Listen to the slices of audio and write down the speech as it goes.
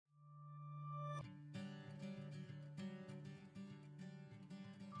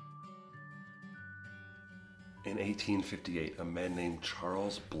In 1858, a man named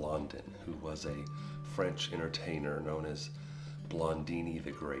Charles Blondin, who was a French entertainer known as Blondini the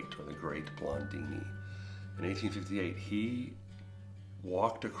Great, or the Great Blondini. In 1858, he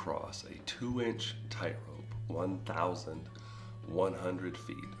walked across a 2-inch tightrope, 1,100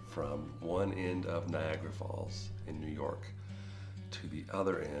 feet, from one end of Niagara Falls in New York to the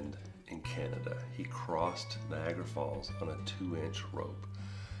other end in Canada. He crossed Niagara Falls on a 2-inch rope.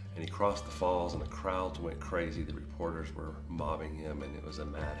 And he crossed the falls and the crowds went crazy. The reporters were mobbing him and it was a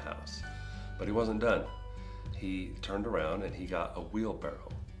madhouse. But he wasn't done. He turned around and he got a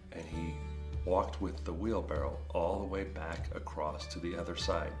wheelbarrow and he walked with the wheelbarrow all the way back across to the other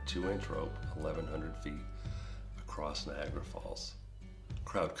side, 2-inch rope, 1,100 feet across Niagara Falls. The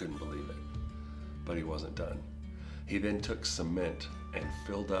crowd couldn't believe it, but he wasn't done. He then took cement and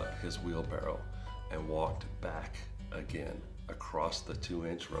filled up his wheelbarrow and walked back again across the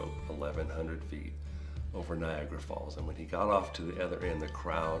 2-inch rope, 1,100 feet over Niagara Falls. And when he got off to the other end, the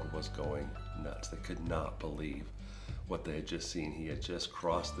crowd was going nuts. They could not believe what they had just seen. He had just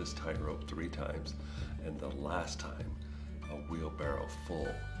crossed this tightrope 3 times, and the last time, a wheelbarrow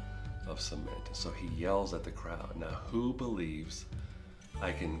full of cement. And so he yells at the crowd, "Now who believes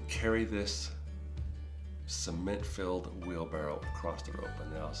I can carry this cement-filled wheelbarrow across the rope?"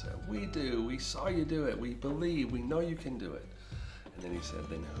 And they all said, "We do, we saw you do it, we believe, we know you can do it." And then he said,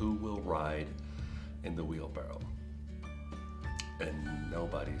 "Then who will ride in the wheelbarrow?" And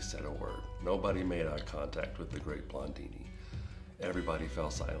nobody said a word. Nobody made eye contact with the Great Blondini. Everybody fell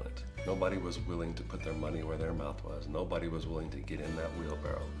silent. Nobody was willing to put their money where their mouth was. Nobody was willing to get in that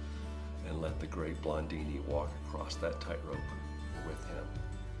wheelbarrow and let the Great Blondini walk across that tightrope with him.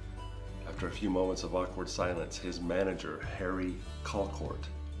 After a few moments of awkward silence, his manager, Harry Colcourt,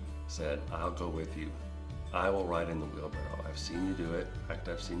 said, "I'll go with you. I will ride in the wheelbarrow. I've seen you do it. In fact,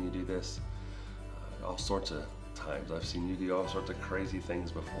 I've seen you do this all sorts of times. I've seen you do all sorts of crazy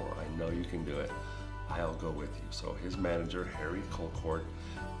things before. I know you can do it. I'll go with you." So his manager, Harry Colcourt,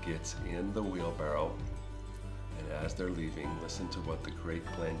 gets in the wheelbarrow, and as they're leaving, listen to what the Great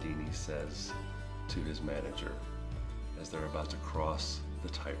Blondini says to his manager as they're about to cross the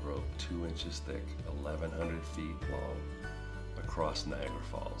tightrope, 2 inches thick, 1,100 feet long, across Niagara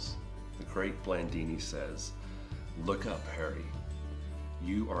Falls. The Great Blondini says, "Look up, Harry.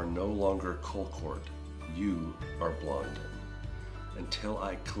 You are no longer Colcourt. You are Blondin. Until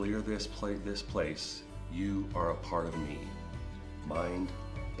I clear this place, you are a part of me, mind,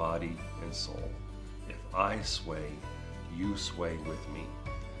 body, and soul. If I sway, you sway with me.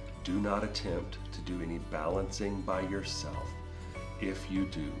 Do not attempt to do any balancing by yourself. If you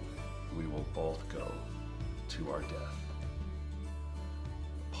do, we will both go to our death."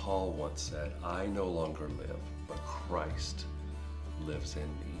 Paul once said, "I no longer live, but Christ lives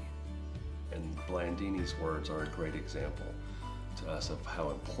in me." And Blondini's words are a great example to us of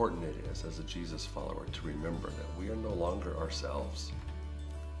how important it is as a Jesus follower to remember that we are no longer ourselves.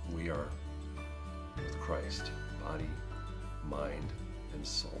 We are with Christ, body, mind, and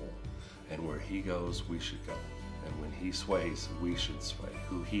soul. And where he goes, we should go. And when he sways, we should sway.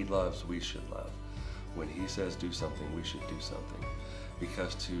 Who he loves, we should love. When he says do something, we should do something.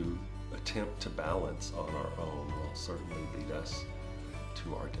 Because to attempt to balance on our own will certainly lead us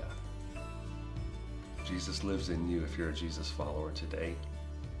to our death. Jesus lives in you if you're a Jesus follower today.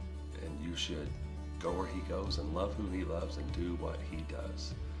 And you should go where he goes and love who he loves and do what he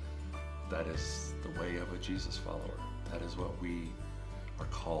does. That is the way of a Jesus follower. That is what we are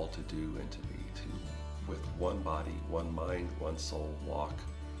called to do and to be, to with one body, one mind, one soul, walk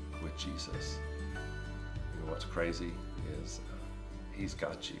with Jesus. You know what's crazy is he's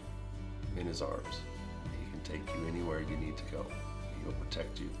got you in his arms. He can take you anywhere you need to go. He will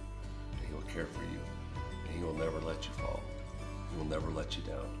protect you, and he will care for you, and he will never let you fall. He will never let you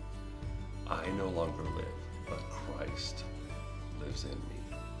down. I no longer live, but Christ lives in me.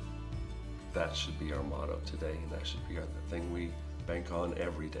 That should be our motto today, and that should be the thing we bank on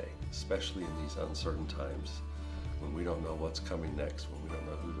every day, especially in these uncertain times when we don't know what's coming next, when we don't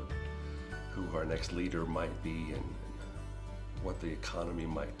know who our next leader might be and what the economy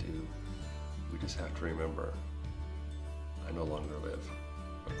might do. We just have to remember, I no longer live,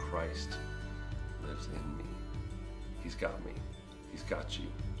 but Christ lives in me. He's got me. He's got you.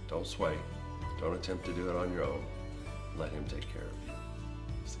 Don't sway. Don't attempt to do it on your own. Let him take care of you.